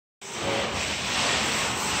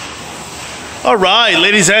All right,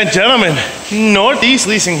 ladies and gentlemen, Northeast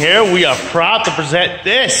Leasing here. We are proud to present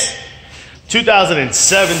this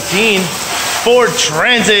 2017 Ford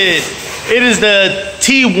Transit. It is the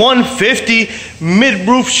T-150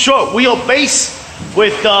 mid-roof short wheelbase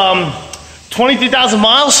with 23,000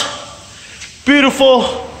 miles. Beautiful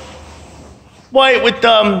white with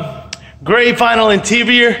gray vinyl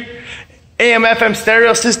interior. AM/FM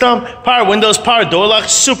stereo system, power windows, power door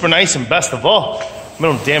locks, super nice, and best of all,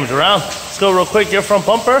 minimum damage around. Let's go real quick. Your front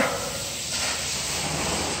bumper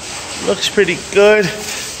looks pretty good.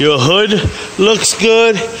 Your hood looks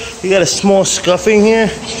good. You got a small scuffing here,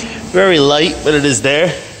 very light, but it is there.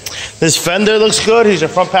 This fender looks good. Here's your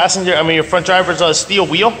front passenger. Your front driver's steel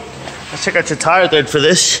wheel. Let's check out your tire tread for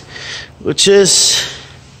this, which is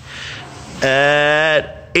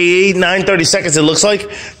at 930 seconds. It looks like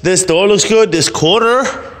this door looks good. This quarter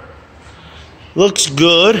looks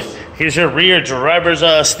good. Here's your rear driver's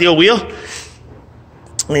steel wheel.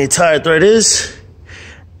 And your tire thread is,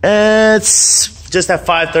 it's just at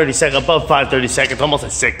 530 seconds, above 530 seconds, almost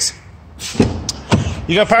at 6.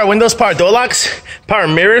 You got power windows, power door locks, power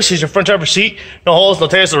mirrors. Here's your front driver's seat. No holes, no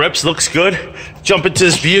tears, no rips. Looks good. Jump into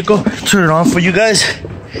this vehicle. Turn it on for you guys.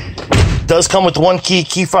 It does come with one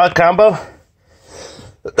key fob combo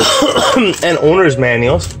and owner's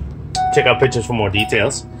manuals. Check out pictures for more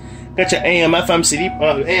details. Got your AM/FM CD,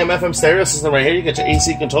 AM/FM stereo system right here. You got your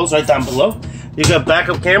AC controls right down below. You got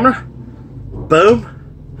backup camera. Boom.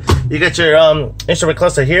 You got your instrument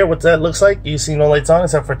cluster here. What that looks like? You see no lights on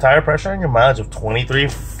except for tire pressure and your mileage of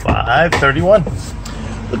 23,531.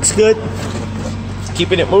 Looks good.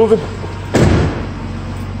 Keeping it moving.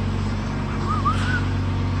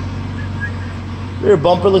 Rear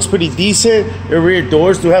bumper looks pretty decent. Your rear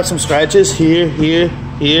doors do have some scratches here, here,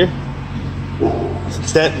 here. Some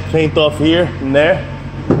stent paint off here and there.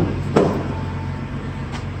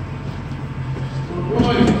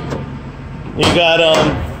 You got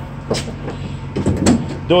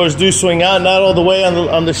doors do swing out, not all the way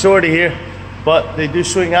on the shorty here, but they do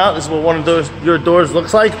swing out. This is what one of your doors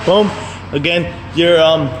looks like. Boom. Again, your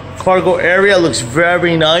cargo area looks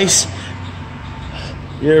very nice.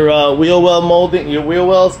 Your wheel well molding, your wheel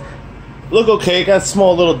wells look okay. Got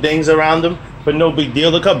small little dings around them, but no big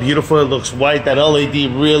deal. Look how beautiful it looks white. That LED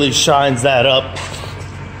really shines that up,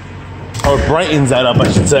 or brightens that up,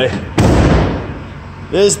 I should say.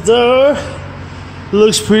 This door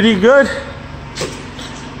looks pretty good.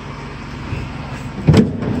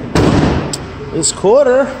 This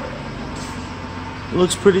quarter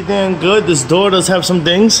looks pretty damn good. This door does have some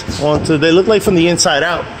dings onto. They look like from the inside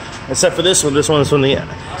out. Except for this one. This one is from the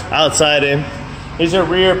outside in. Here's your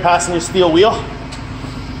rear passenger steel wheel.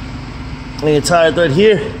 And your tire thread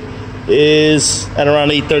here is at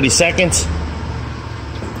around 830 seconds.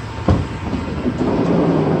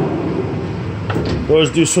 Doors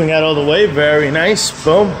do swing out all the way. Very nice.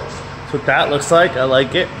 Boom. That's what that looks like. I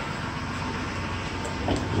like it.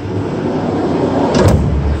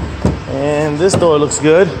 And this door looks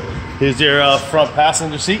good. Here's your front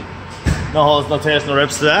passenger seat. No holes, no tears, no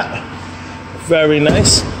rips to that. Very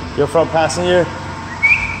nice. Your front passenger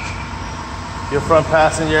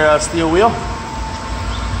steel wheel.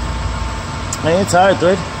 And your tire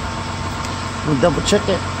thread. Let me double check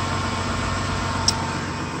it.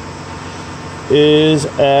 Is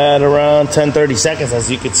at around 1030 seconds, as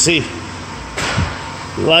you can see.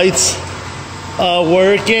 Lights are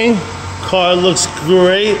working. Car looks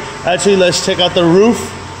great. Actually, let's check out the roof.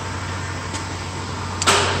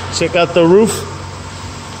 Check out the roof.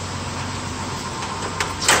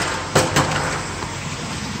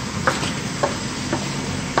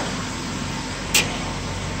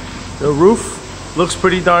 The roof looks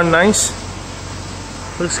pretty darn nice.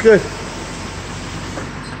 Looks good.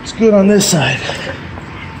 It's good on this side.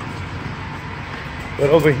 But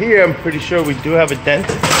over here, I'm pretty sure we do have a dent.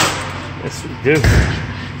 Yes, we do.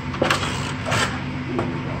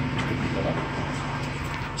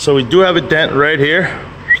 So we do have a dent right here.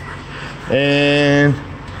 And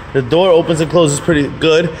the door opens and closes pretty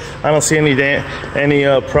good. I don't see any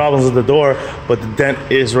problems with the door, but the dent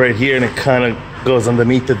is right here, and it kind of goes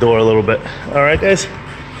underneath the door a little bit. All right, guys,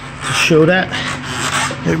 to show that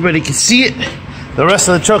everybody can see it. The rest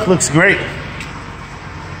of the truck looks great.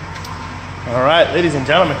 All right, ladies and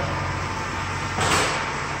gentlemen,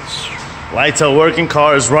 lights are working,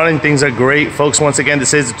 car is running, things are great, folks. Once again,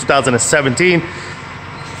 this is the 2017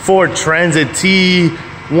 Ford Transit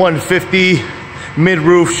T-150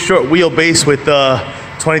 mid-roof short wheelbase with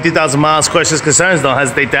 22,000 miles. Questions, concerns, don't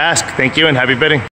hesitate to ask. Thank you and happy bidding.